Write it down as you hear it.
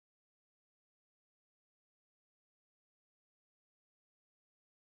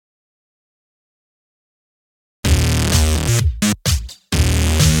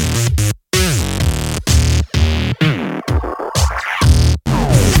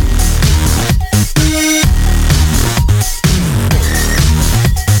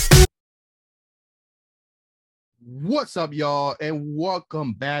What's up, y'all, and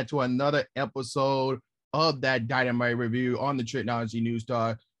welcome back to another episode of that Dynamite Review on the Technology News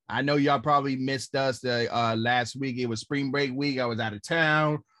Star. I know y'all probably missed us last week. It was spring break week. I was out of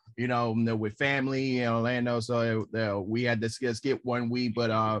town, with family in Orlando, so we had to skip 1 week.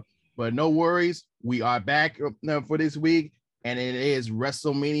 But no worries, we are back for this week, and it is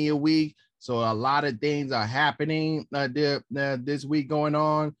WrestleMania week. So a lot of things are happening this week going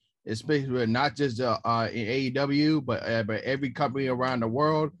on, especially not just in AEW, but every company around the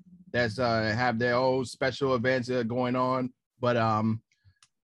world that's have their own special events going on. But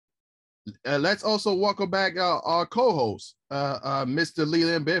let's also welcome back our co-host, Mr.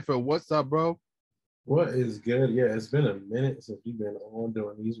 Leland Bedford. What's up, bro? What is good? Yeah, it's been a minute since we've been on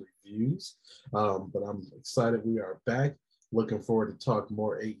doing these reviews, but I'm excited we are back. Looking forward to talk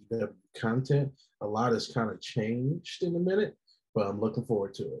more AEW content. A lot has kind of changed in a minute, but I'm looking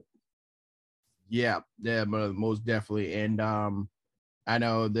forward to it. Yeah, most definitely. And I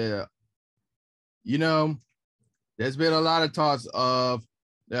know there's been a lot of talks of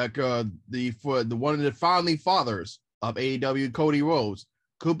one of the founding fathers of AEW, Cody Rhodes,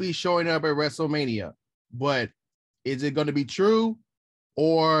 could be showing up at WrestleMania. But is it going to be true?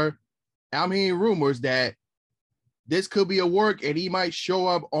 Or I'm hearing rumors that this could be a work and he might show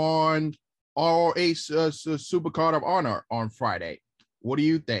up on ROH Supercard of Honor on Friday. What do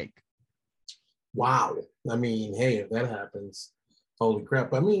you think? Wow. I mean, hey, if that happens, holy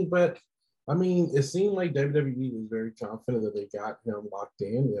crap. It seemed like WWE was very confident that they got him locked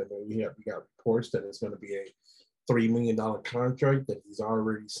in. We got reports that it's going to be a $3 million contract that he's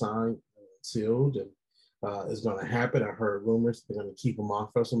already signed and sealed, and is going to happen. I heard rumors they're going to keep him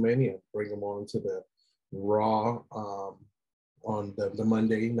off WrestleMania and bring him on to the Raw on the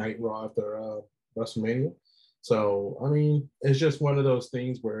Monday Night Raw after WrestleMania. So, I mean, it's just one of those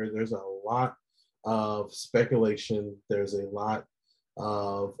things where there's a lot of speculation. There's a lot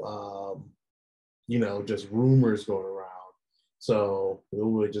of, just rumors going around. So we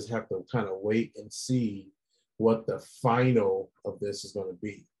would just have to kind of wait and see what the final of this is going to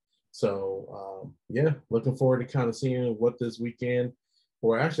be. So, looking forward to kind of seeing what this weekend,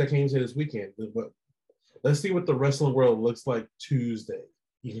 or actually I can't even say this weekend, but let's see what the wrestling world looks like Tuesday,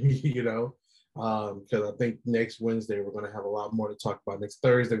 because I think next Wednesday we're going to have a lot more to talk about. Next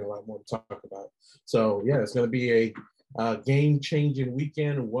Thursday, a lot more to talk about. So, yeah, it's going to be a game-changing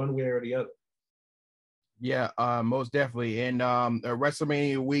weekend one way or the other. Yeah, most definitely. And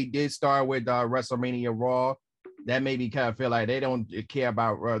WrestleMania week did start with WrestleMania Raw. That made me kind of feel like they don't care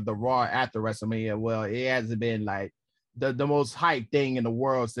about the Raw after WrestleMania. Well, it hasn't been like the most hype thing in the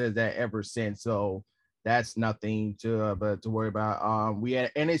world says that ever since. So that's nothing to worry about. We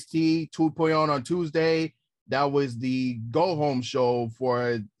had NXT 2.0 on Tuesday. That was the go home show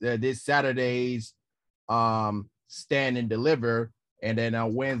for this Saturday's Stand and Deliver. And then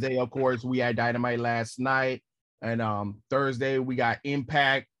on Wednesday, of course, we had Dynamite last night. And Thursday, we got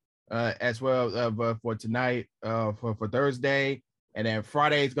Impact as well for tonight, for Thursday. And then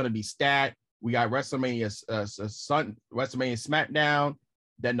Friday is going to be Stat. We got WrestleMania SmackDown.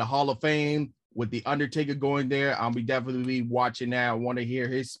 Then the Hall of Fame with The Undertaker going there. I'll be definitely watching that. I want to hear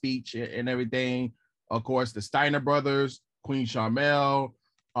his speech and everything. Of course, the Steiner brothers, Queen Sharmell,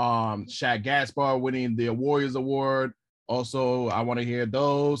 Shaq Gaspar winning the Warriors Award. Also, I want to hear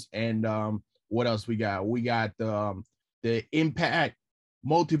those. And what else we got? We got the Impact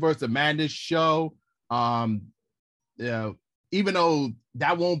Multiverse of Madness show. Even though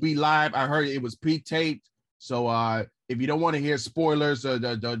that won't be live, I heard it was pre-taped. So if you don't want to hear spoilers,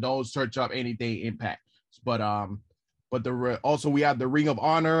 don't search up anything Impact. But also we have the Ring of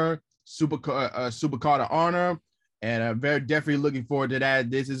Honor, Supercard of Honor, and I'm very definitely looking forward to that.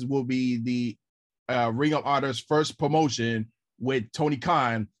 Will be the Ring of Honor's first promotion with Tony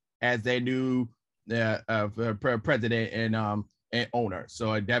Khan as their new president and owner.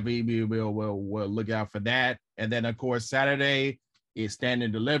 So I definitely will look out for that. And then of course Saturday is Stand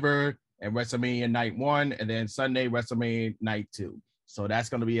and Deliver and WrestleMania Night 1, and then Sunday WrestleMania Night 2. So that's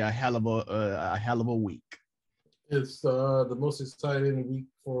going to be a hell of a week. It's the most exciting week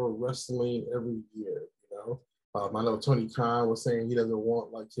for wrestling every year. I know Tony Khan was saying he doesn't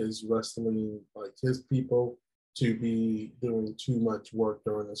want like his wrestling, like his people to be doing too much work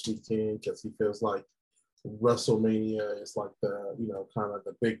during this weekend because he feels like WrestleMania is like the, kind of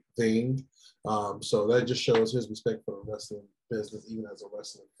the big thing. So that just shows his respect for the wrestling business, even as a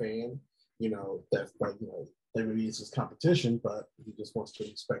wrestling fan. That's like, WWE is his competition, but he just wants to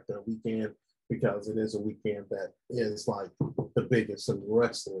respect their weekend because it is a weekend that is like the biggest in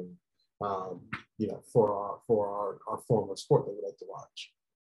wrestling. For our form of sport that we like to watch.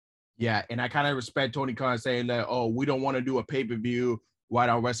 Yeah, and I kind of respect Tony Khan saying that, oh, we don't want to do a pay-per-view right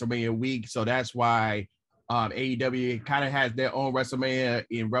on WrestleMania week. So that's why AEW kind of has their own WrestleMania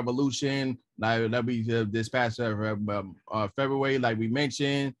in Revolution. Like that we this past February, like we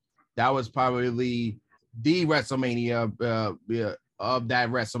mentioned, that was probably the WrestleMania of that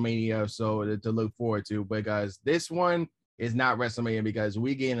WrestleMania. So to look forward to, because this one is not WrestleMania because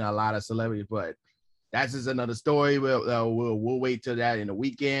we getting a lot of celebrities, but that's just another story. We'll wait till that in the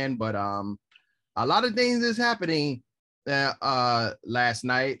weekend. But a lot of things is happening last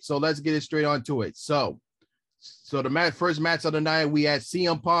night. So let's get it straight on to it. So the first match of the night, we had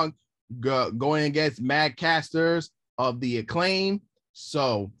CM Punk going against Matt Casters of the Acclaim.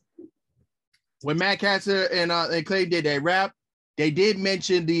 So when Matt Caster and Acclaim did their rap, they did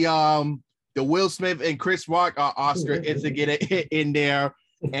mention the Will Smith and Chris Rock Oscar incident in there,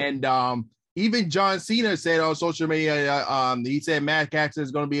 and even John Cena said on social media, he said Matt Caster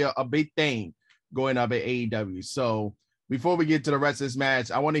is going to be a big thing going up at AEW. So before we get to the rest of this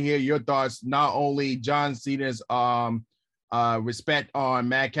match, I want to hear your thoughts, not only John Cena's respect on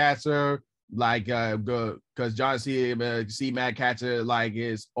Matt Caster, like because John Cena see Matt Caster like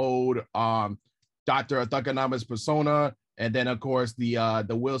his old Dr. Thugonomics persona, and then of course the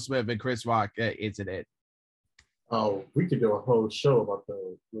Will Smith and Chris Rock incident. Oh, we could do a whole show about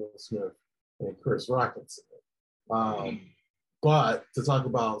the Will Smith and Chris Rock incident. But to talk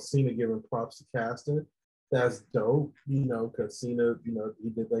about Cena giving props to Caster, that's dope, because Cena, he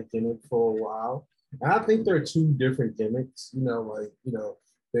did that gimmick for a while. And I think they're two different gimmicks,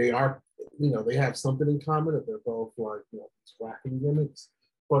 they are, they have something in common that they're both like, rapping gimmicks,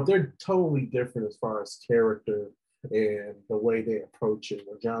 but they're totally different as far as character and the way they approach it.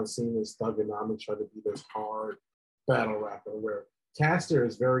 Where John Cena's Thugonomics try to be this hard battle rapper, where Caster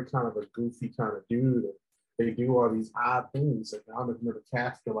is very kind of a goofy kind of dude. And they do all these odd things. Like I remember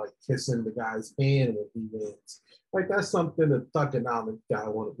Caster like kissing the guy's hand when he wins. Like that's something a Thugonomic guy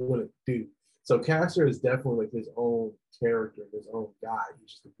wouldn't do. So Caster is definitely like his own character, his own guy.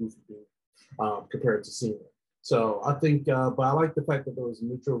 He's just a goofy dude compared to Cena. So I think, but I like the fact that there was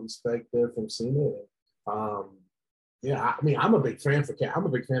mutual respect there from Cena. Yeah, I mean, I'm a big fan of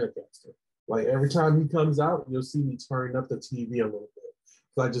Caster. Like every time he comes out, you'll see me turning up the TV a little bit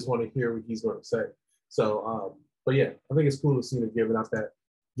because I just want to hear what he's going to say. So, but yeah, I think it's cool to see him giving out that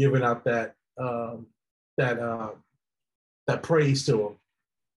praise to him.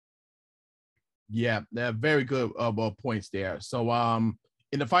 Yeah, they're very good points there. So,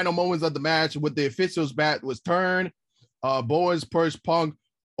 in the final moments of the match, with the officials' back was turned, Bowens pushed Punk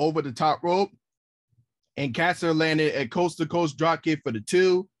over the top rope, and Caster landed a coast-to-coast dropkick for the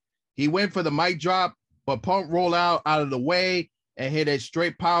 2. He went for the mic drop, but Punk rolled out of the way and hit a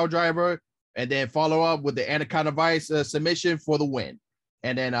straight power driver, and then follow up with the Anaconda Vice submission for the win.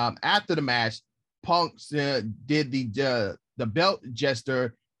 And then after the match, Punk did the belt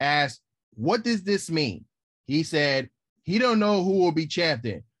gesture, asked, "What does this mean?" He said he don't know who will be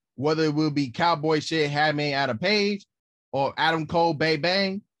champion, whether it will be Cowboy Shit Hadman Adam Page or Adam Cole Bang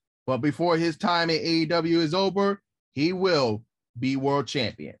Bang. But before his time at AEW is over, he will be world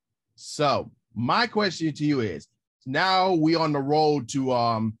champion. So my question to you is, now we on the road to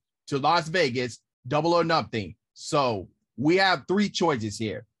Las Vegas, Double or Nothing. So we have 3 choices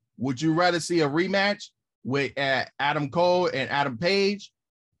here. Would you rather see a rematch with Adam Cole and Adam Page,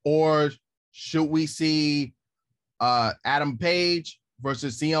 or should we see Adam Page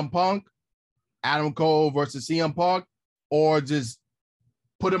versus CM Punk, Adam Cole versus CM Punk, or just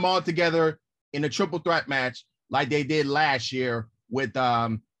put them all together in a triple threat match like they did last year with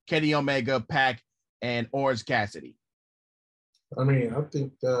Kenny Omega, Pac, and Orange Cassidy? I mean, I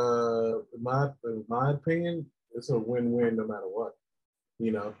think in my opinion, it's a win-win no matter what. I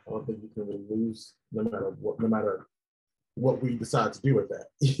don't think you can really lose no matter what we decide to do with that.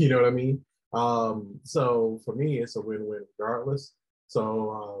 You know what I mean? So for me, it's a win-win regardless.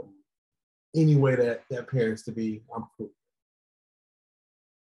 So any way that pairs to be, I'm cool.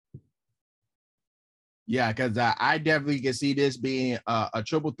 Yeah, because I definitely can see this being a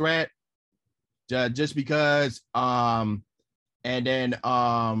triple threat, just because. And then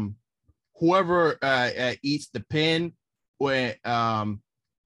whoever eats the pin, when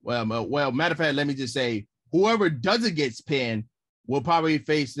well, matter of fact, let me just say, whoever doesn't get pinned will probably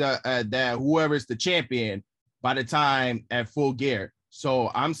face that whoever's the champion by the time at Full Gear.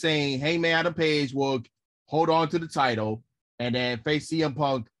 So I'm saying Hangman Adam Page will hold on to the title and then face CM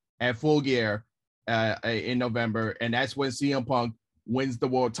Punk at Full Gear in November, and that's when CM Punk wins the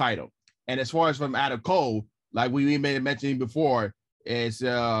world title. And as far as from Adam Cole, like we mentioned before, is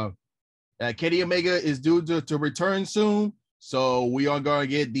Kenny Omega is due to return soon. So we are going to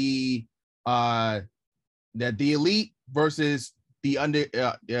get the elite versus the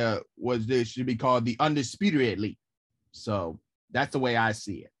what they should be called the undisputed elite. So that's the way I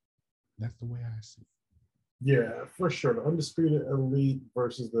see it. That's the way I see it. Yeah, for sure. The undisputed elite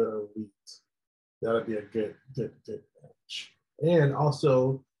versus the elite. That'll be a good match. And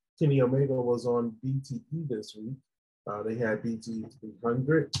also, Kenny Omega was on BTE this week. They had BTE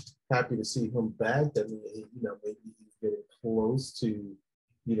 300. Happy to see him back. That means, maybe he's getting close to,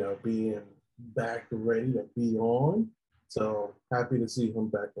 being back ready to be on. So happy to see him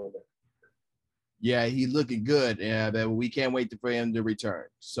back on that. Yeah, he's looking good. Yeah, but we can't wait for him to return.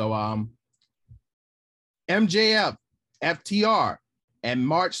 So MJF, FTR, and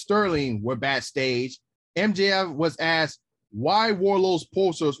Mark Sterling were backstage. MJF was asked why Wardlow's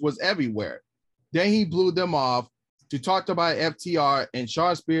posters was everywhere. Then he blew them off to talk about FTR and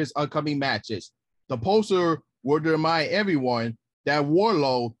Shawn Spears' upcoming matches. The poster would remind everyone that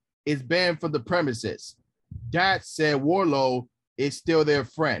Wardlow is banned from the premises. That said, Wardlow is still their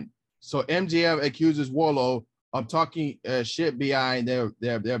friend. So MJF accuses Wardlow of talking shit behind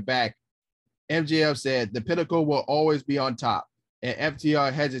their back. MJF said the Pinnacle will always be on top, and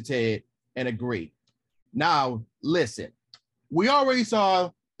FTR hesitated and agreed. Now, listen, we already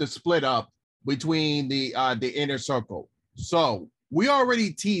saw the split up between the Inner Circle. So we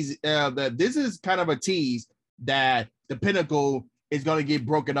already teased that this is kind of a tease that the Pinnacle is going to get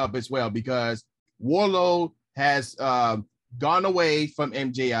broken up as well, because Wardlow has gone away from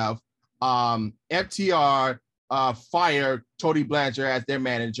MJF. FTR fired Tony Blanchard as their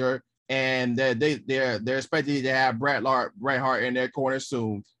manager, and they're expected to have Bret Hart in their corner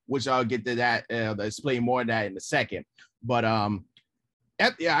soon, which I'll get to that. Explain more of that in a second. But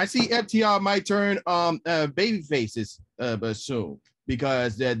I see FTR might turn baby faces soon,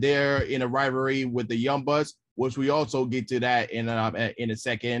 because they're in a rivalry with the Young Bucks, which we also get to that in a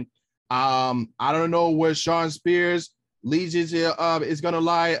second. I don't know where Shawn Spears' legions is going to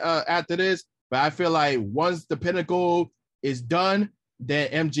lie after this, but I feel like once the Pinnacle is done,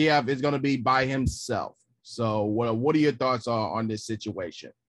 then MJF is going to be by himself. So what are your thoughts on this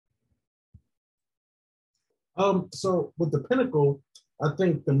situation? So with the Pinnacle, I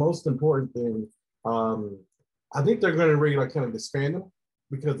think the most important thing, I think they're going to really kind of disband them,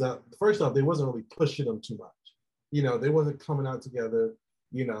 because first off, they wasn't really pushing them too much. They wasn't coming out together.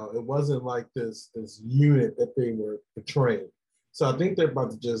 It wasn't like this unit that they were portraying. So I think they're about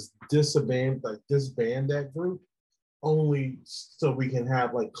to just disband that group, only so we can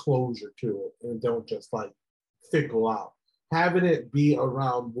have like closure to it and don't just like fickle out. Having it be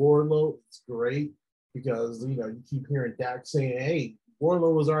around Wardlow is great, because you keep hearing Dak saying, "Hey,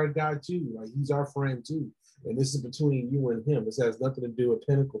 Wardlow was our guy too. Like, he's our friend too, and this is between you and him. This has nothing to do with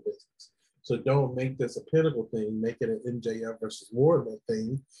Pinnacle business. So don't make this a Pinnacle thing. Make it an MJF versus Wardlow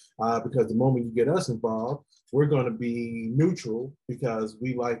thing, because the moment you get us involved, we're going to be neutral because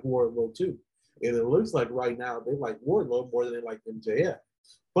we like Wardlow too." And it looks like right now they like Wardlow more than they like MJF.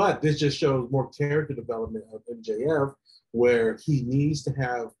 But this just shows more character development of MJF, where he needs to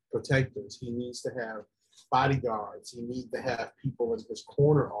have protectors. He needs to have bodyguards. He needs to have people in his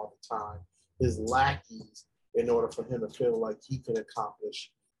corner all the time, his lackeys, in order for him to feel like he can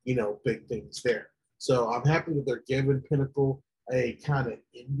accomplish, big things there. So I'm happy that they're giving Pinnacle a kind of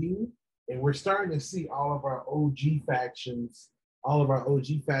ending. And we're starting to see all of our OG factions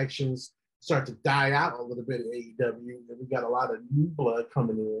start to die out a little bit in AEW. And we got a lot of new blood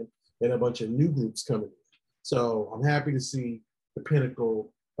coming in and a bunch of new groups coming in. So I'm happy to see the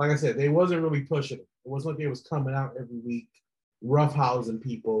Pinnacle. Like I said, they wasn't really pushing it. It wasn't like they was coming out every week, roughhousing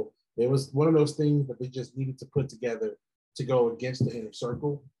people. It was one of those things that they just needed to put together to go against the Inner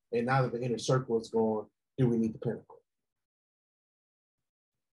Circle. And now that the Inner Circle is gone, do we need the Pinnacle?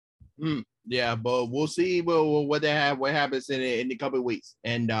 Yeah, but we'll see what happens in the couple of weeks.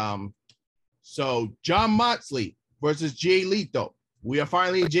 And so Jon Moxley versus Jay Lethal. We are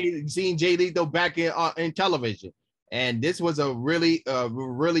finally seeing Jay Lethal back in television, and this was a really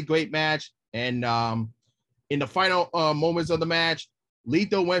great match. And in the final moments of the match,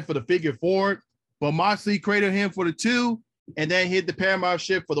 Lethal went for the figure four, but Moxley cradled him for the 2, and then hit the Paramount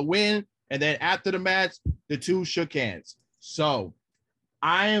Shift for the win. And then after the match, the two shook hands. So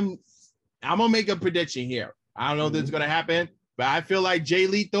I'm gonna make a prediction here. I don't know if this is gonna happen, but I feel like Jay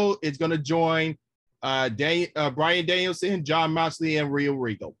Lethal is gonna join Bryan Danielson, Jon Moxley, and Real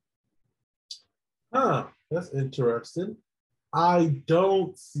Regal. That's interesting. I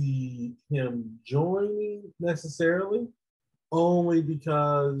don't see him joining necessarily, only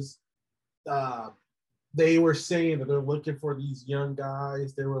because they were saying that they're looking for these young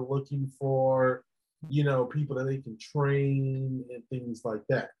guys. They were looking for people that they can train and things like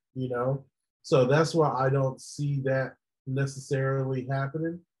that, So that's why I don't see that necessarily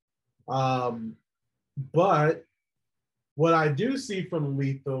happening. But what I do see from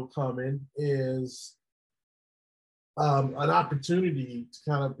Lethal coming is an opportunity to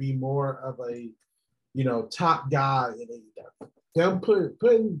kind of be more of a, top guy in AEW. Them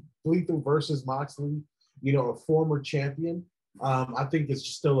putting Lethal versus Moxley, a former champion. I think it's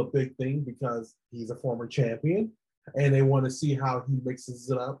still a big thing because he's a former champion, and they want to see how he mixes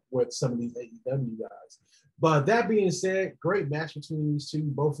it up with some of these AEW guys. But that being said, great match between these two.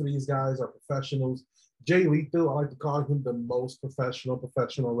 Both of these guys are professionals. Jay Lethal, I like to call him the most professional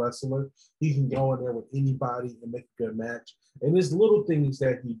wrestler. He can go in there with anybody and make a good match. And there's little things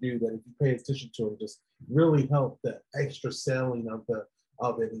that he do that if you pay attention to him, just really help the extra selling of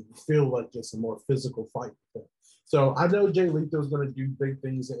it, and you feel like it's a more physical fight with him. So I know Jay Lethal is going to do big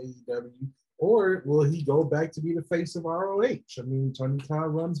things at AEW, or will he go back to be the face of ROH? I mean, Tony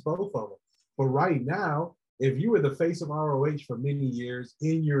Khan runs both of them. But right now, if you were the face of ROH for many years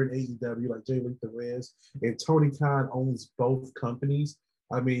and you're in AEW like Jay Lethal is, and Tony Khan owns both companies,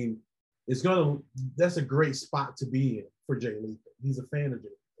 I mean, that's a great spot to be in for Jay Lethal. He's a fan of Jay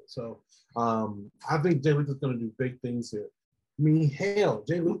Lethal. So I think Jay Lethal's going to do big things here. I mean, hell,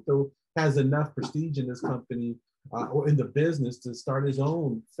 Jay Lethal has enough prestige in this company or in the business to start his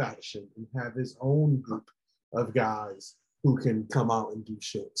own faction and have his own group of guys who can come out and do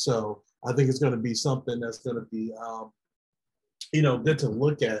shit. So I think it's going to be something that's going to be, good to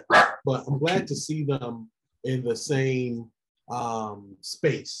look at. But I'm glad to see them in the same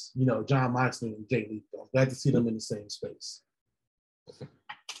space. Jon Moxley and Jay Lethal. Glad to see them in the same space.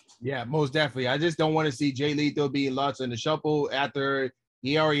 Yeah, most definitely. I just don't want to see Jay Lethal being lost in the shuffle after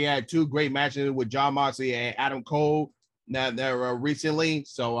he already had two great matches with Jon Moxley and Adam Cole recently.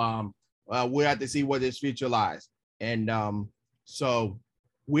 So we'll have to see what his future lies. And so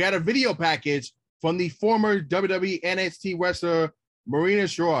we had a video package from the former WWE NXT wrestler Marina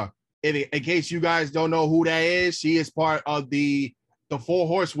Shafir. In case you guys don't know who that is, she is part of the Four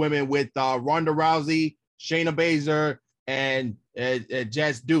Horsewomen with Ronda Rousey, Shayna Baszler, and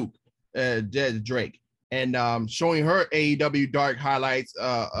Jess Drake. And showing her AEW Dark highlights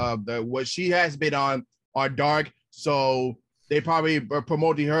of what she has been on Dark. So they probably are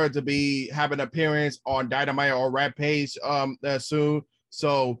promoting her to be have an appearance on Dynamite or Rampage soon.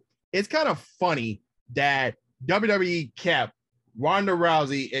 So it's kind of funny that WWE kept Ronda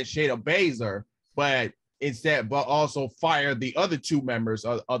Rousey and Shayna Baszler, but also fired the other two members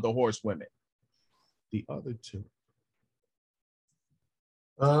of the Horsewomen. The other two.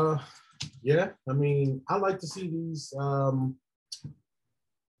 Yeah, I mean, I like to see these. I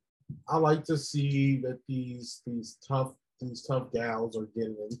like to see that these tough gals are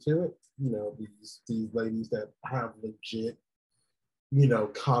getting into it. These ladies that have legit,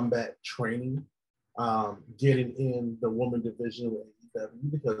 combat training, getting in the woman division with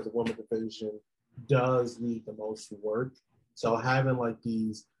AEW, because the woman division does need the most work. So having like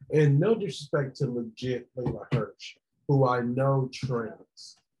these, and no disrespect to legit Layla Hirsch, who I know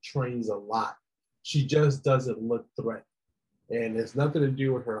trains a lot. She just doesn't look threatening. And it's nothing to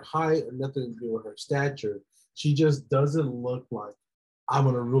do with her height or nothing to do with her stature. She just doesn't look like I'm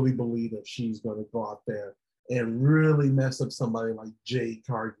going to really believe that she's going to go out there and really mess up somebody like Jade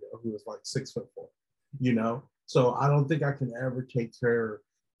Cargill, who is like 6'4", So I don't think I can ever take her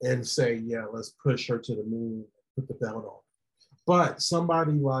and say, yeah, let's push her to the moon, put the belt on. But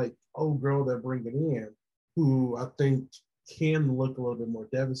somebody like old girl they're bringing in, who I think can look a little bit more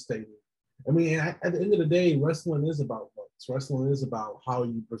devastating. I mean, at the end of the day, wrestling is about looks. Wrestling is about how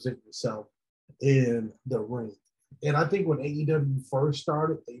you present yourself in the ring. And I think when AEW first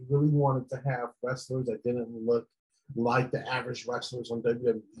started, they really wanted to have wrestlers that didn't look like the average wrestlers on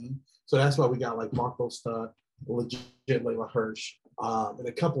WWE. So that's why we got like Marco Stunt, legit Layla Hirsch, and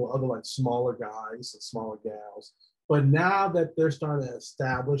a couple of other like smaller guys and smaller gals. But now that they're starting to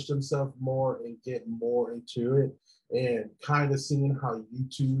establish themselves more and get more into it, and kind of seeing how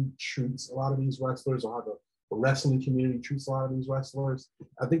YouTube treats a lot of these wrestlers, or how the wrestling community treats a lot of these wrestlers,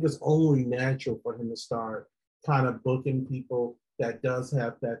 I think it's only natural for him to start kind of booking people that does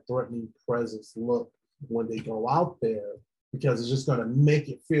have that threatening presence look when they go out there, because it's just going to make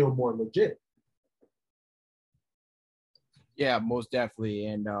it feel more legit. Yeah, most definitely.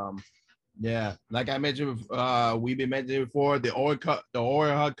 And yeah, like I mentioned, we've been mentioning before, the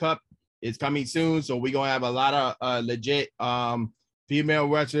Oriole Cup is coming soon, so we're gonna have a lot of legit female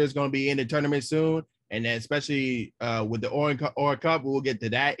wrestlers gonna be in the tournament soon, and then especially with the Oriole Cup, we'll get to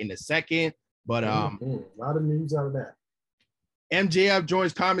that in a second. But a lot of news out of that. MJF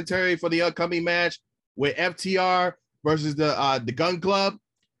joins commentary for the upcoming match. with FTR versus the Gun Club.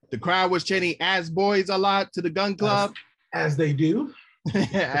 The crowd was chanting "Ass Boys" a lot to the Gun Club, as they do,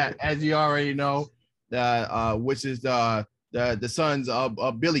 as you already know. Which is the sons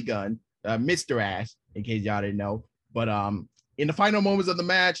of Billy Gunn, Mr. Ass, in case y'all didn't know. But in the final moments of the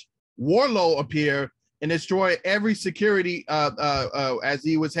match, Wardlow appeared and destroyed every security as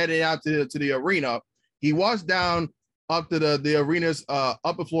he was heading out to the arena. He walked down up to the arena's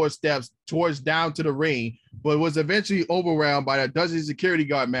upper floor steps towards down to the ring, but was eventually overwhelmed by a dozen security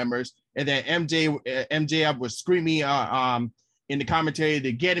guard members. And then MJF was screaming in the commentary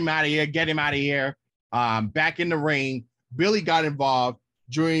to get him out of here, get him out of here. Back in the ring, Billy got involved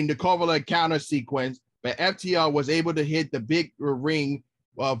during the Kovalev counter sequence, but FTR was able to hit the big ring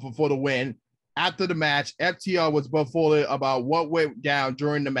for the win. After the match, FTR was befuddled about what went down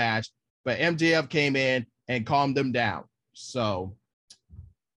during the match, but MJF came in and calmed them down. So,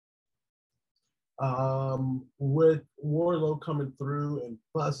 with Wardlow coming through and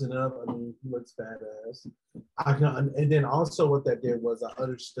fussing up, I mean, he looks badass. And then also what that did was I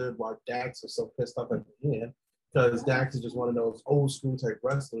understood why Dax was so pissed off at the end, because Dax is just one of those old school type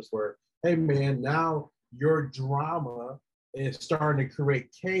wrestlers where, hey man, now your drama is starting to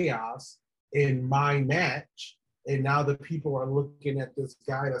create chaos in my match, and now the people are looking at this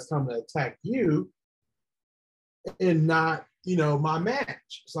guy that's coming to attack you and not, my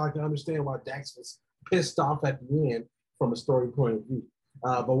match. So I can understand why Dax was pissed off at the end from a story point of view.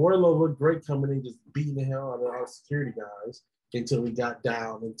 But Wardlow looked great coming in, just beating the hell out of all the security guys until he got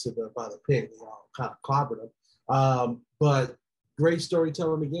down into by the pit. They all kind of clobbered him. But great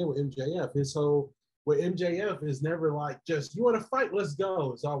storytelling again with MJF. His whole with MJF is never like just, you want to fight, let's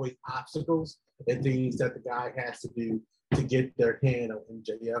go. It's always obstacles and things that the guy has to do to get their hand on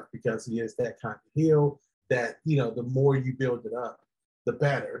MJF, because he is that kind of heel that, the more you build it up, the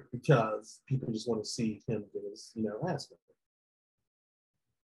better, because people just want to see him get his, ass.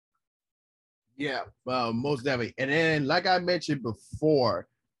 Yeah, most definitely. And then, like I mentioned before,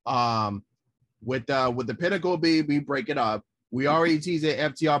 with the Pinnacle be breaking up, we already teased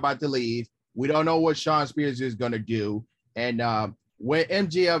that FTR about to leave. We don't know what Shawn Spears is gonna do, and when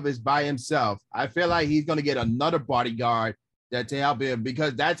MJF is by himself, I feel like he's gonna get another bodyguard to help him,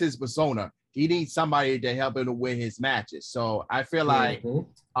 because that's his persona. He needs somebody to help him to win his matches. So I feel like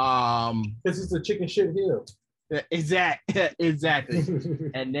this is a chicken shit heel. Exactly.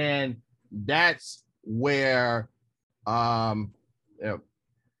 And then that's where damn,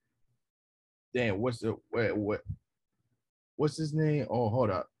 what's his name? Oh, hold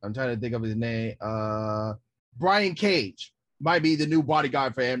up. I'm trying to think of his name. Brian Cage might be the new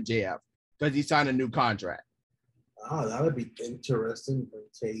bodyguard for MJF because he signed a new contract. Oh, that would be interesting for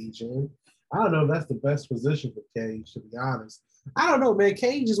Cage in. I don't know if that's the best position for Cage, to be honest. I don't know, man.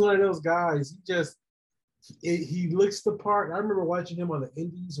 Cage is one of those guys. He looks the part. I remember watching him on the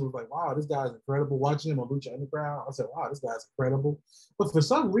Indies and was like, wow, this guy's incredible. Watching him on Lucha Underground, I said, wow, this guy's incredible. But for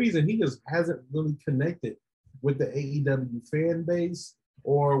some reason, he just hasn't really connected with the AEW fan base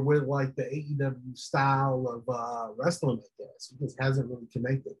or with like the AEW style of wrestling, I guess. He just hasn't really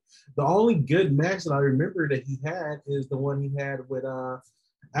connected. The only good match that I remember that he had is the one he had with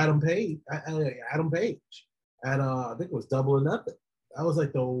Adam Page at I think it was Double or Nothing. That was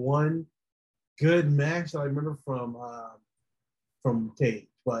like the one good match that I remember from Cage.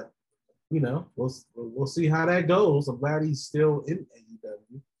 But we'll see how that goes. I'm glad he's still in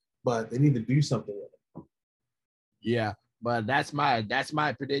AEW, but they need to do something with him. Yeah, but that's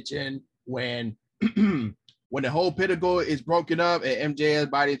my prediction. When when the whole Pinnacle is broken up and MJ is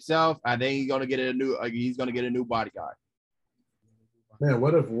by himself, I think he's gonna get a new bodyguard. Man,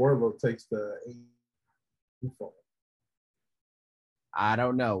 what if Wardlow takes the phone? I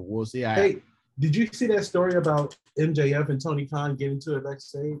don't know. We'll see. Hey, did you see that story about MJF and Tony Khan getting to it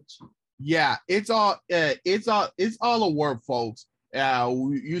backstage? Yeah, it's all a work, folks.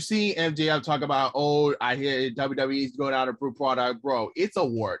 You see MJF talk about, oh, I hear WWE's going out of proof product, bro. It's a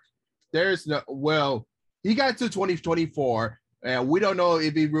work. He got to 2024, and we don't know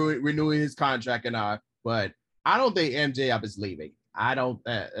if he renewing his contract or not. But I don't think MJF is leaving. I don't.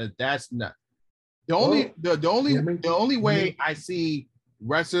 That's not the only way I see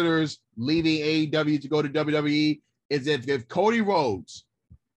wrestlers leaving AEW to go to WWE is if Cody Rhodes,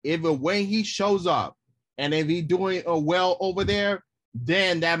 when he shows up, and if he's doing well over there,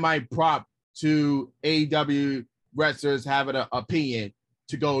 then that might prompt to AEW wrestlers having an opinion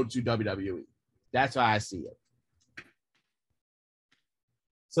to go to WWE. That's how I see it.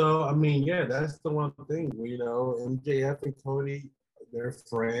 So, I mean, yeah, that's the one thing. MJF and Cody, they're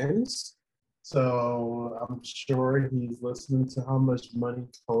friends. So I'm sure he's listening to how much money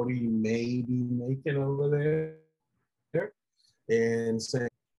Cody may be making over there and saying,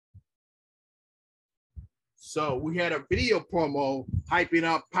 So we had a video promo hyping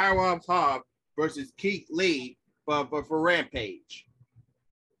up Power Hobbs versus Keith Lee for Rampage.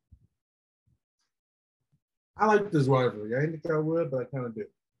 I like this rivalry. I didn't think I would, but I kind of do.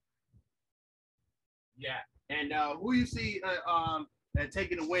 Yeah. And who you see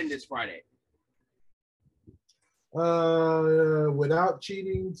taking the win this Friday? Without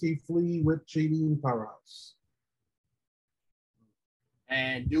cheating, Keith Lee. With cheating, Powerhouse.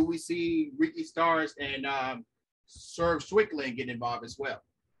 And do we see Ricky Starks and Swerve Strickland get involved as well?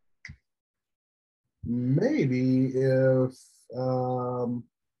 Maybe if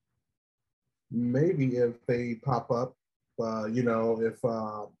they pop up, if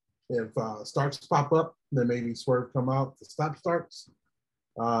Starks pop up, then maybe Swerve come out to stop Starks.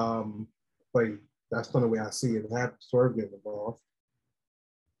 But that's the only way I see it. Have Swerve get involved.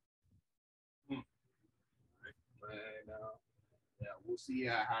 And, yeah, we'll see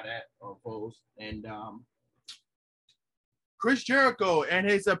how that goes. And Chris Jericho and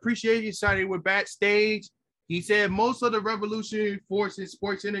his appreciation signing were backstage. He said most of the revolutionary force in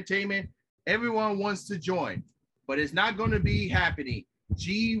sports entertainment, everyone wants to join, but it's not going to be happening.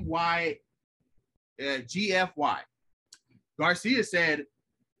 GFY. Garcia said,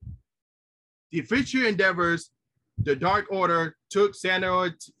 the future endeavors, the Dark Order took Santana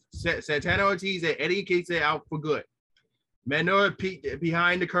Ortiz and Eddie Kingston out for good. Manoa peeked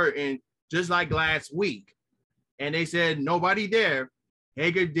behind the curtain just like last week. And they said nobody there.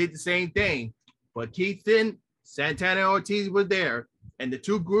 Hager did the same thing. But Kingston, Santana Ortiz was there. And the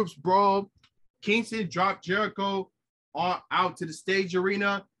two groups brawled. Kingston dropped Jericho out to the stage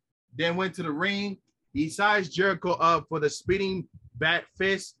arena, then went to the ring. He sized Jericho up for the spinning bat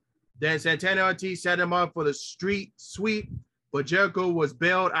fist. Then Santana Ortiz set him up for the street sweep, but Jericho was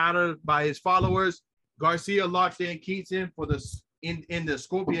bailed out of by his followers. Garcia locked in Kingston for in the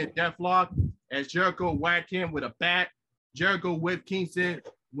Scorpion Deathlock as Jericho whacked him with a bat. Jericho whipped Kingston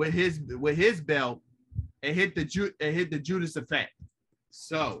with his belt and hit the Judas Effect.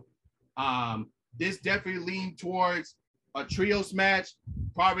 So this definitely leaned towards a trios match,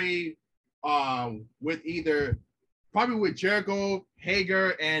 probably with Jericho,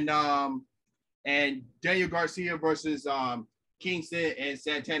 Hager, and Daniel Garcia versus Kingston and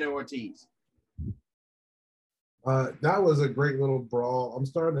Santana Ortiz. That was a great little brawl. I'm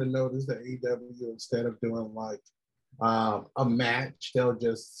starting to notice that AEW, instead of doing like a match, they'll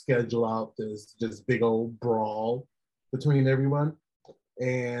just schedule out this just big old brawl between everyone.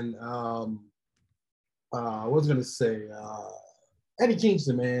 And I was gonna say, Eddie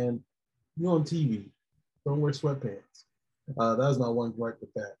Kingston, man, you on TV, don't wear sweatpants. That was my one gripe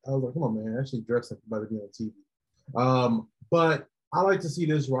with that. I was like, come on, man, actually dress like somebody to be on TV. But I like to see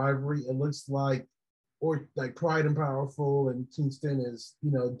this rivalry. It looks like, or like Pride and Powerful and Kingston is,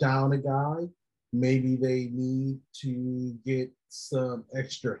 down a guy. Maybe they need to get some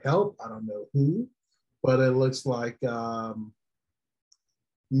extra help. I don't know who, but it looks like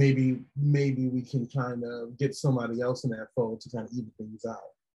maybe we can kind of get somebody else in that fold to kind of even things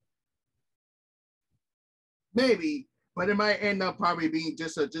out. Maybe, but it might end up probably being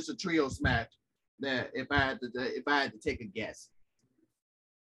just a trios match. That if I had to take a guess.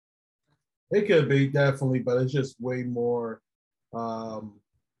 It could be, definitely, but it's just way more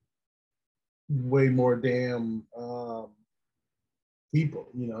damn people,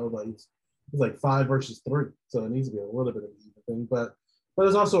 like it's like 5 versus 3. So it needs to be a little bit of an even thing, but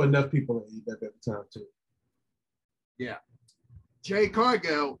there's also enough people to eat that at the time too. Yeah. Jay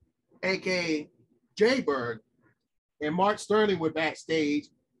Cargill, aka Jayberg, and Mark Sterling were backstage.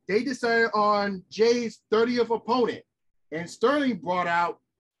 They decided on Jay's 30th opponent, and Sterling brought out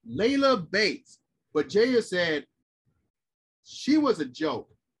Layla Bates, but Jay said she was a joke.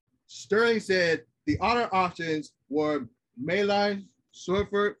 Sterling said the other options were Mayline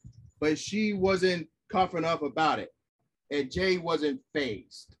Swifford, but she wasn't confident enough about it, and Jay wasn't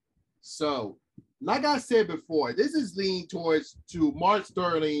phased. So, like I said before, this is leaning towards to Mark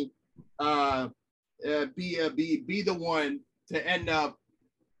Sterling be the one to end up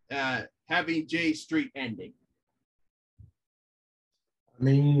having Jay's streak ending. I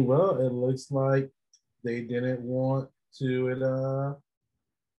mean, well, it looks like they didn't want to.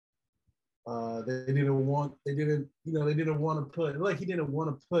 They didn't want to put, like, he didn't want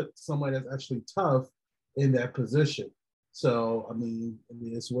to put somebody that's actually tough in that position. So, I mean,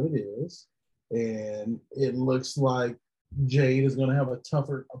 it's what it is. And it looks like Jade is going to have a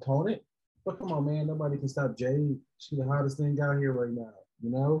tougher opponent. But come on, man, nobody can stop Jade. She's the hottest thing out here right now,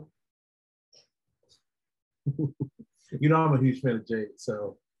 You know, I'm a huge fan of Jade,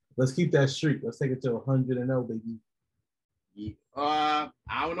 so let's keep that streak. Let's take it to 100-0, baby. Yeah. I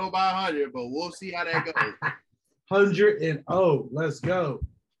don't know about 100, but we'll see how that goes. 100-0. Let's go.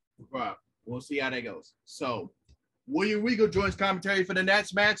 Bro, we'll see how that goes. So, William Regal joins commentary for the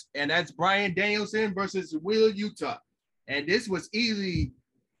next match, and that's Bryan Danielson versus Will Yuta. And this was easily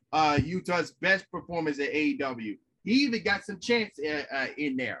Utah's best performance at AEW. He even got some chance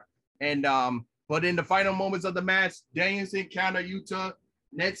in there. And but in the final moments of the match, Danielson countered Yuta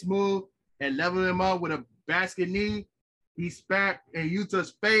next move and leveled him up with a basket knee. He spat in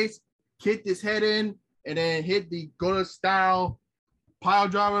Yuta's face, kicked his head in, and then hit the Goda style pile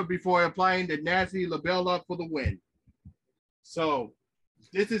driver before applying the nasty label up for the win. So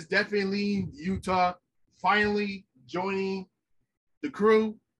this is definitely Yuta finally joining the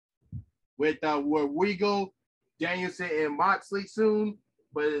crew with Regal, Danielson, and Moxley soon,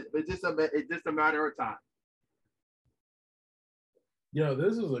 but it's just a matter of time. Yo,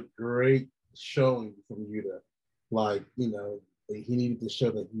 this is a great showing from Yuta. Like, you know, he needed to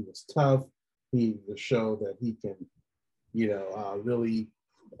show that he was tough. He needed to show that he can, you know, really,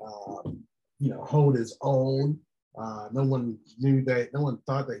 you know, hold his own. No one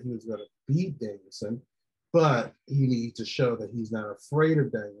thought that he was going to beat Danielson, but he needs to show that he's not afraid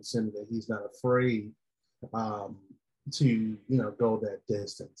of Danielson, that he's not afraid to, you know, go that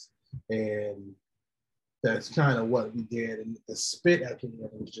distance. And that's kind of what we did. And the spit at the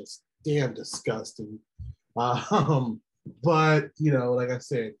end was just damn disgusting. But, you know, like I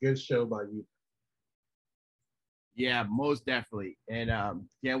said, good show by you. Yeah, most definitely. And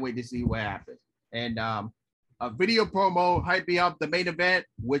can't wait to see what happens. And a video promo hyping up the main event,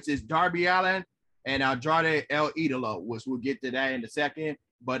 which is Darby Allin and Andrade El Idolo, which we'll get to that in a second.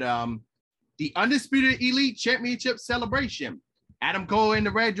 But the Undisputed Elite Championship celebration. Adam Cole and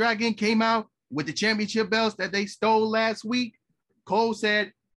the Red Dragon came out with the championship belts that they stole last week. Cole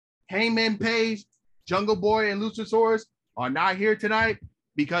said Hangman Page, Jungle Boy, and Luchasaurus are not here tonight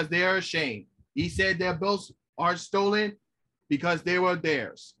because they are ashamed. He said their belts are stolen because they were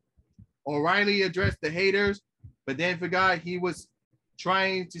theirs. O'Reilly addressed the haters, but then forgot he was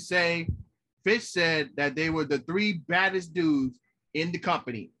trying to say Fish said that they were the three baddest dudes in the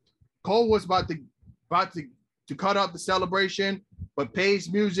company. Cole was about to cut off the celebration, but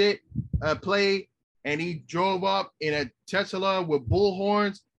Page's music played, and he drove up in a Tesla with bull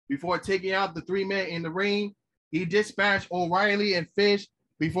horns before taking out the three men in the ring. He dispatched O'Reilly and Fish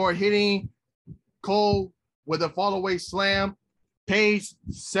before hitting Cole with a fallaway slam. Page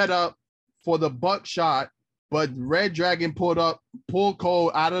set up for the buckshot, but Red Dragon pulled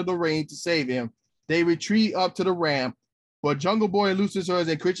Cole out of the ring to save him. They retreat up to the ramp, but Jungle Boy and Luchasaurus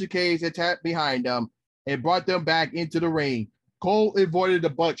and Christian Cage attacked behind them and brought them back into the ring. Cole avoided the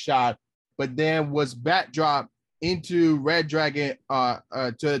buckshot, but then was backdropped into Red Dragon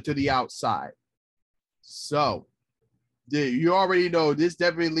to the outside. So you already know this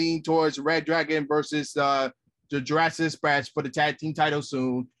definitely leaned towards Red Dragon versus the Jurassic Express for the tag team title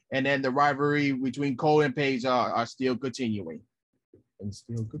soon. And then the rivalry between Cole and Page are still continuing. And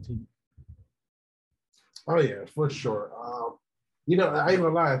still continue. Oh, yeah, for sure. You know, I ain't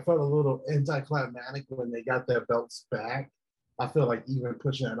gonna lie, I felt a little anticlimactic when they got their belts back. I feel like even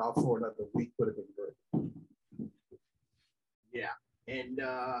pushing that off for another week would have been good. Yeah. And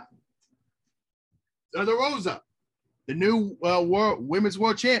Thunder Rosa, the new women's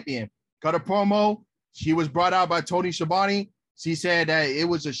world champion, cut a promo. She was brought out by Tony Schiavone. She said that it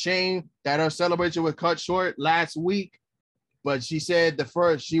was a shame that her celebration was cut short last week, but she said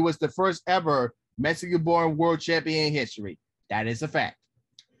she was the first ever Mexican-born world champion in history. That is a fact.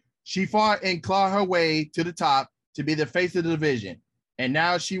 She fought and clawed her way to the top to be the face of the division, and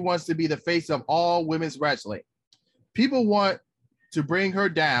now she wants to be the face of all women's wrestling. People want to bring her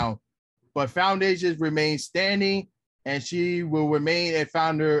down, but foundations remain standing, and she will remain a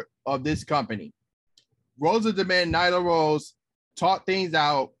founder of this company. Rosa demand Nyla Rose talk things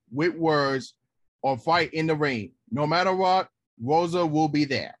out with words or fight in the ring. No matter what, Rosa will be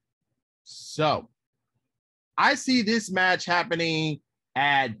there. So I see this match happening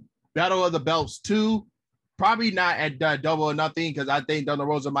at Battle of the Belts 2. Probably not at Double or Nothing, because I think Thunder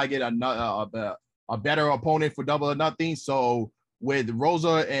Rosa might get a better opponent for Double or Nothing. So with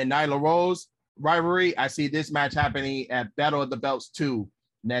Rosa and Nyla Rose rivalry, I see this match happening at Battle of the Belts 2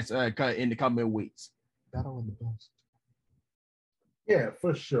 next in the coming weeks. Battle of the Belts. Yeah,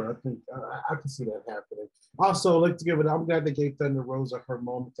 for sure. I think I can see that happening. Also, like to give it, I'm glad they gave Thunder Rosa her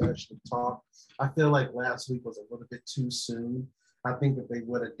moment to actually talk. I feel like last week was a little bit too soon. I think if they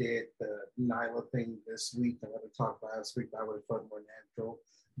would have did the Nyla thing this week and let her talk last week, that would have felt more natural.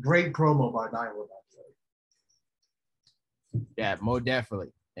 Great promo by Nyla, by the way. Yeah, more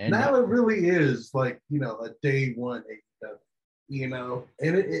definitely. And Now it really is like, a day one AEW,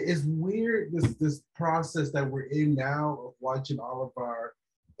 and it's weird this process that we're in now of watching all of our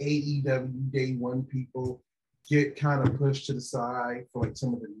AEW day one people get kind of pushed to the side for like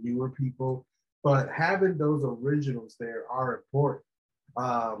some of the newer people, but having those originals there are important.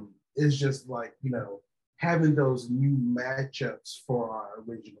 It's just like, having those new matchups for our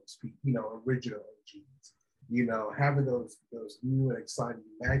originals, original OGs. Having those new and exciting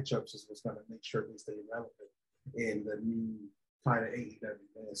matchups is what's going to make sure they stay relevant in the new kind of AEW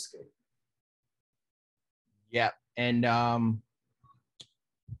landscape. yeah, and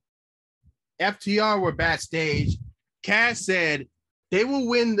FTR were backstage. Cass said they will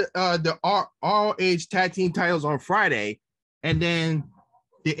win the ROH tag team titles on Friday, and then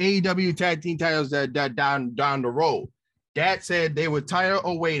the AEW tag team titles that down the road. That said they were tired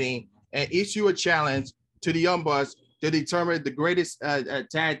of waiting and issue a challenge to the Young Bucks to determine the greatest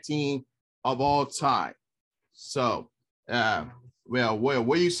tag team of all time. So, well,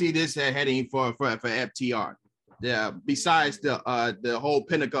 where you see this heading for FTR? Besides the whole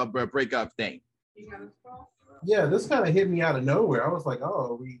Pinnacle breakup thing. Yeah, this kind of hit me out of nowhere. I was like,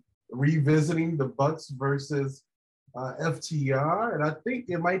 oh, are we revisiting the Bucks versus FTR? And I think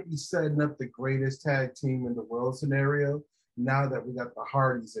it might be setting up the greatest tag team in the world scenario now that we got the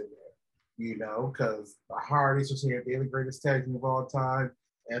Hardys in there, because the Hardys are saying they're the greatest tag team of all time.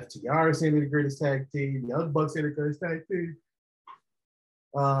 FTR is saying they're the greatest tag team. The Young Bucks are the greatest tag team.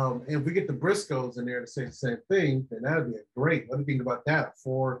 And if we get the Briscoes in there to say the same thing, then that would be great. What do you think about that?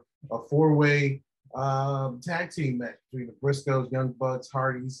 A four-way tag team match between the Briscoes, Young Bucks,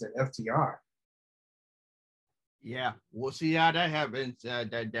 Hardys, and FTR. Yeah, we'll see how that happens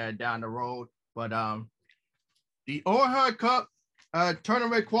down the road. But the Owen Cup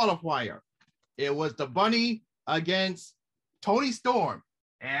tournament qualifier, it was the Bunny against Toni Storm.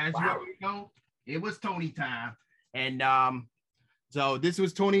 As you already know, it was Tony time, and so this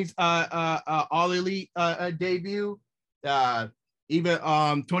was Tony's All Elite debut. Even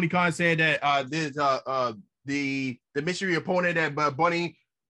Tony Khan said that this the mystery opponent that Bunny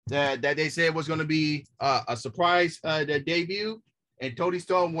that they said was going to be a surprise debut, and Toni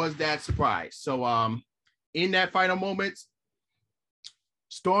Storm was that surprise. So in that final moments,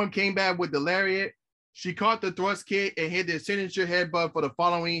 Storm came back with the lariat. She caught the thrust kick and hit the signature headbutt for the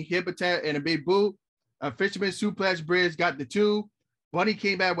following hip attack and a big boot. A fisherman suplex bridge got the 2. Bunny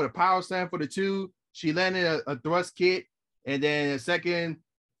came back with a power slam for the 2. She landed a thrust kick, and then a second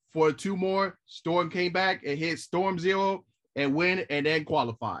for 2 more. Storm came back and hit Storm Zero and win, and then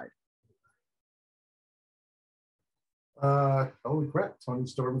qualified. Holy crap! Toni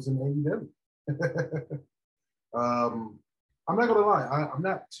Storm is in AEW. I'm not gonna lie, I'm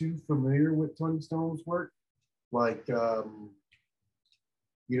not too familiar with Toni Storm's work. Like, I've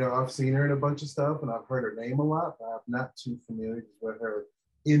seen her in a bunch of stuff and I've heard her name a lot, but I'm not too familiar with her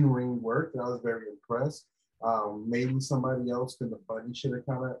in-ring work. I was very impressed. Maybe somebody else than the Bunny should have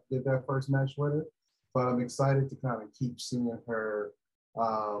kind of did that first match with her, but I'm excited to kind of keep seeing her,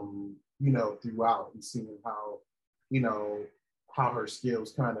 throughout and seeing how her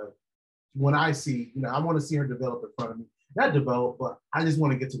skills kind of, when I see, I want to see her develop in front of me. Not develop, but I just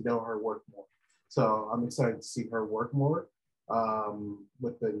want to get to know her work more. So I'm excited to see her work more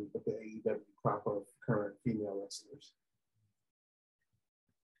with the AEW crop of current female wrestlers.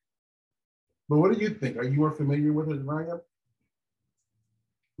 But what do you think? Are you more familiar with her than I am?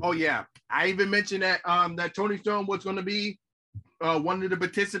 Oh yeah, I even mentioned that that Toni Storm was going to be one of the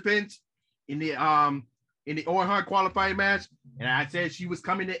participants in the Owen Hart qualifying match, and I said she was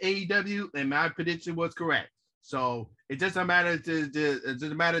coming to AEW, and my prediction was correct. So it doesn't matter it's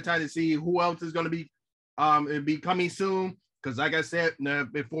just a matter of time to see who else is going to be coming soon. Because like I said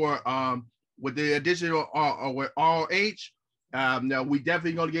before, with the addition of with ROH, now we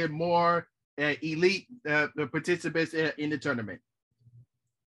definitely going to get more elite participants in the tournament.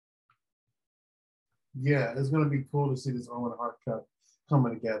 Yeah, it's going to be cool to see this Owen Hart Cup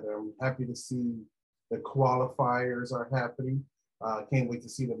coming together. I'm happy to see the qualifiers are happening. Can't wait to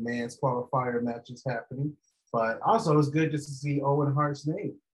see the men's qualifier matches happening. But also, it's good just to see Owen Hart's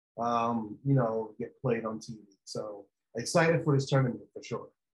name, get played on TV. So excited for this tournament for sure.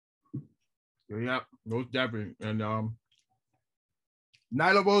 Yeah, most definitely. And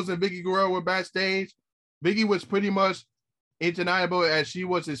Nyla Rose and Vicky Guerrero were backstage. Vicky was pretty much undeniable as she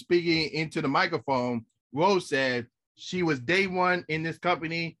was speaking into the microphone. Rose said she was day one in this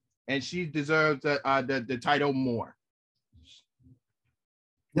company and she deserves the title more.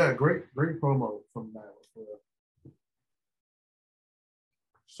 Yeah, great promo from Nyla.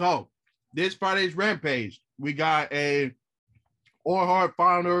 So this Friday's Rampage, we got a All Heart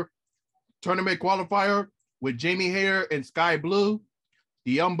Founder tournament qualifier with Jamie Hayter and Sky Blue.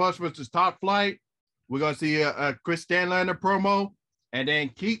 The Young Bucks versus Top Flight. We're going to see a Chris Stanlander promo. And then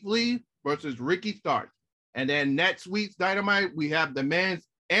Keith Lee versus Ricky Starks. And then next week's Dynamite, we have the men's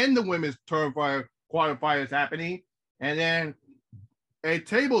and the women's turnfire qualifiers happening. And then a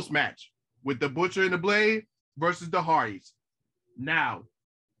tables match with the Butcher and the Blade versus the Hardys. Now,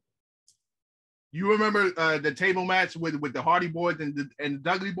 you remember the table match with the Hardy Boys and the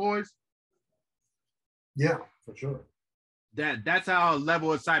Dudley Boys? Yeah, for sure. That's how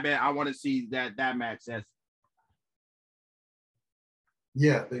level of excitement I want to see that match. That's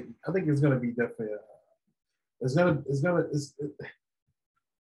yeah. I think it's gonna be definitely.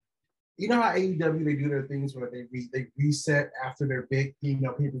 You know how AEW they do their things where they reset after their big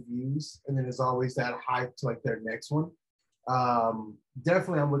pay-per-views, and then there's always that hype to like their next one.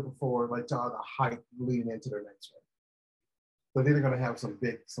 Definitely, I'm looking forward like to all the hype leading into their next one. But they're gonna have some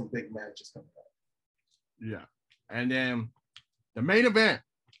big matches coming up. Yeah, and then the main event,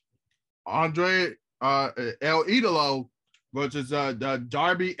 Andre El Idolo versus the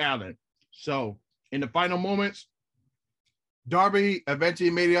Darby Allin. So in the final moments, Darby eventually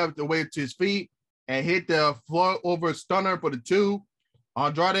made it up the way to his feet and hit the floor over stunner for the 2.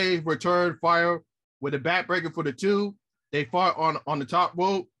 Andrade returned fire with a backbreaker for the 2. They fought on the top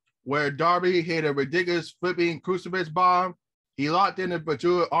rope where Darby hit a ridiculous flipping crucifix bomb. He locked in a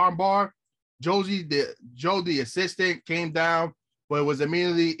Ventura armbar. Joe, the assistant, came down, but was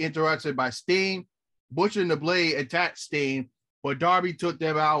immediately interrupted by Sting. Butcher and the Blade attacked Sting, but Darby took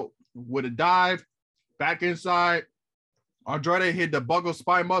them out with a dive. Back inside, Andrade hit the buckle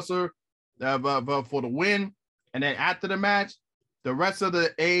spine muscle for the win. And then after the match, the rest of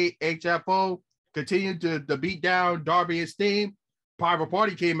the AHFO continued to beat down Darby and Sting. Private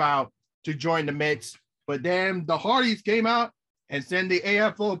Party came out to join the mix, but then the Hardys came out and sent the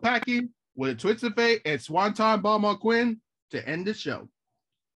AFO packing with a twist of fate and Swanton Bomb on Quinn to end the show.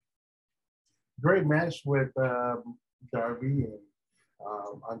 Great match with Darby and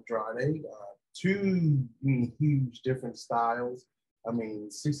Andrade. Two huge different styles.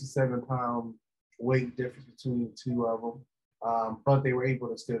 67-pound weight difference between the two of them. But they were able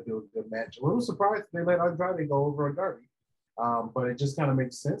to still do a good match. A little surprised they let Andrade go over on Darby. But it just kind of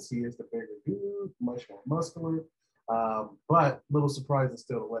makes sense. He is the bigger dude, much more muscular. But a little surprised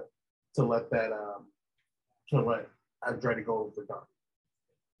still to let Andrade go over Darby.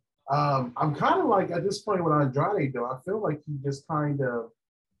 I'm kind of like at this point with Andrade though, I feel like he just kind of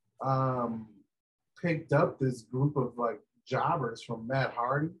picked up this group of like jobbers from Matt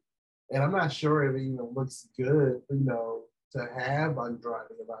Hardy, and I'm not sure if it even looks good, to have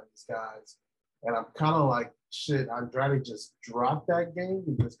Andrade around these guys. And I'm kind of like, shit, Andrade just dropped that game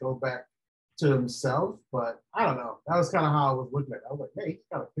and just go back to himself. But I don't know. That was kind of how I was looking at it. I was like, hey, he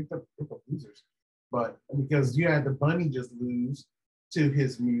kind of picked up a group of losers. But because you had the Bunny just lose to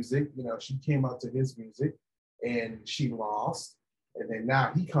his music, she came out to his music and she lost. And then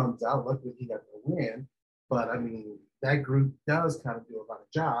now he comes out. Luckily, he got the win. But that group does kind of do a lot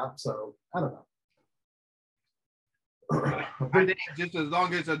of job. So I don't know. I think just as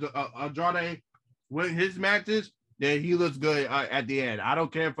long as Andrade wins his matches, then he looks good at the end. I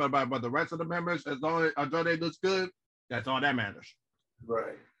don't care about the rest of the members. As long as Andrade looks good, that's all that matters.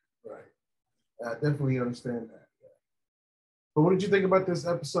 Right. I definitely understand that. Yeah. But what did you think about this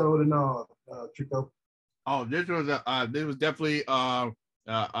episode and Trico? Oh, this was definitely a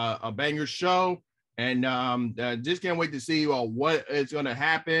banger show, and just can't wait to see what is going to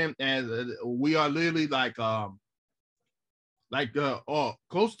happen. And we are literally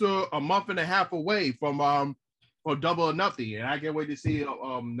close to a month and a half away from Double or Nothing, and I can't wait to see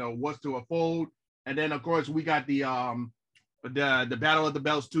what's to unfold. And then of course we got the Battle of the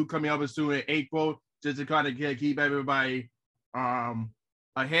Belts 2 coming up soon in April, just to kind of keep everybody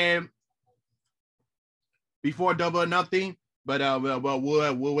ahead before Double or Nothing. But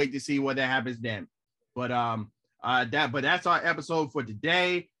we'll wait to see what that happens then. But that's our episode for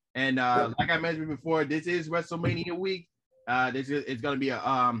today. And like I mentioned before, this is WrestleMania week. It's going to be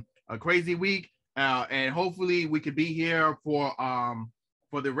a crazy week, and hopefully we could be here for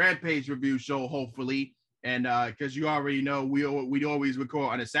the Rampage review show. Hopefully, and because you already know we always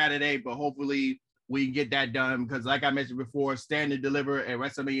record on a Saturday, but hopefully we can get that done because, like I mentioned before, Stand and Deliver and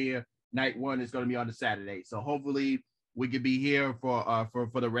WrestleMania Night 1 is going to be on the Saturday. So hopefully we could be here for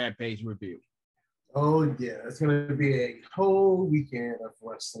the Rampage review. Oh yeah, it's going to be a whole weekend of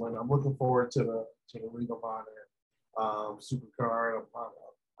wrestling. I'm looking forward to the Ring of Honor Supercard.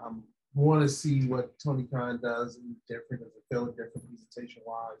 I want to see what Tony Khan does different. Does it feel different presentation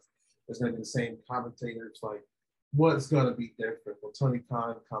wise? There's going to be the same commentators like what's going to be different? Will Tony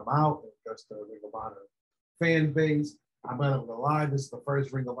Khan come out and address the Ring of Honor fan base? I'm not going to lie, this is the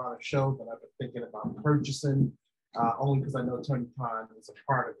first Ring of Honor show that I've been thinking about purchasing, only because I know Tony Khan is a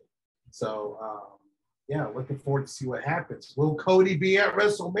part of it. So, yeah, looking forward to see what happens. Will Cody be at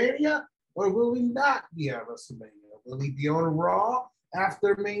WrestleMania or will he not be at WrestleMania? Will he be on Raw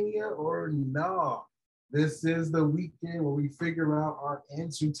after Mania or no? This is the weekend where we figure out our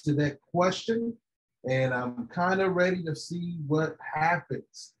answer to that question. And I'm kind of ready to see what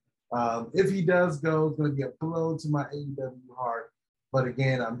happens. If he does go, it's going to be a blow to my AEW heart. But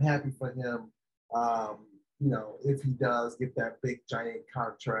again, I'm happy for him. If he does get that big giant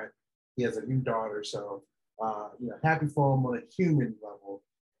contract, he has a new daughter. So, happy for him on a human level.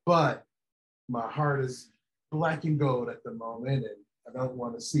 But my heart is black and gold at the moment. And I don't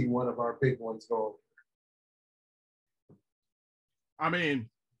want to see one of our big ones go. I mean,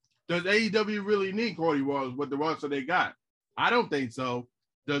 does AEW really need Cody Rhodes with the roster they got? I don't think so.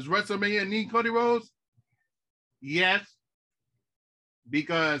 Does WrestleMania need Cody Rhodes? Yes.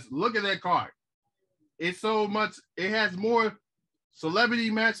 Because look at that card. It has more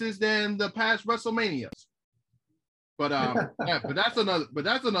celebrity matches than the past WrestleManias. But yeah, but that's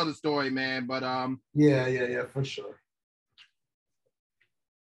another story, man. But yeah, for sure.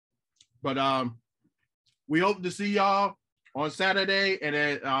 But we hope to see y'all on Saturday, and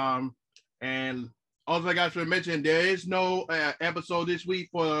then and also I got to mention there is no episode this week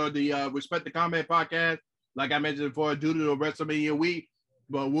for the Respect the Comment podcast, like I mentioned before, due to the WrestleMania week.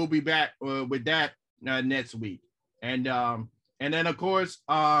 But we'll be back with that next week, and then of course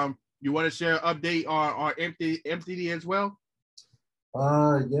you want to share an update on MTD as well?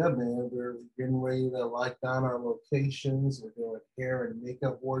 Yeah, man. We're getting ready to lock down our locations. We're doing hair and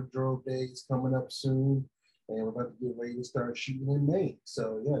makeup wardrobe days coming up soon. And we're about to get ready to start shooting in May.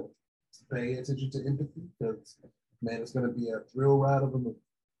 So yeah, pay attention to Empathy because man, it's gonna be a thrill ride of a movie.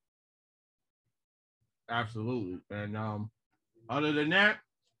 Absolutely. And other than that,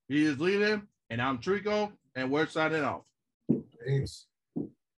 he is Leland and I'm Trico, and we're signing off. Peace.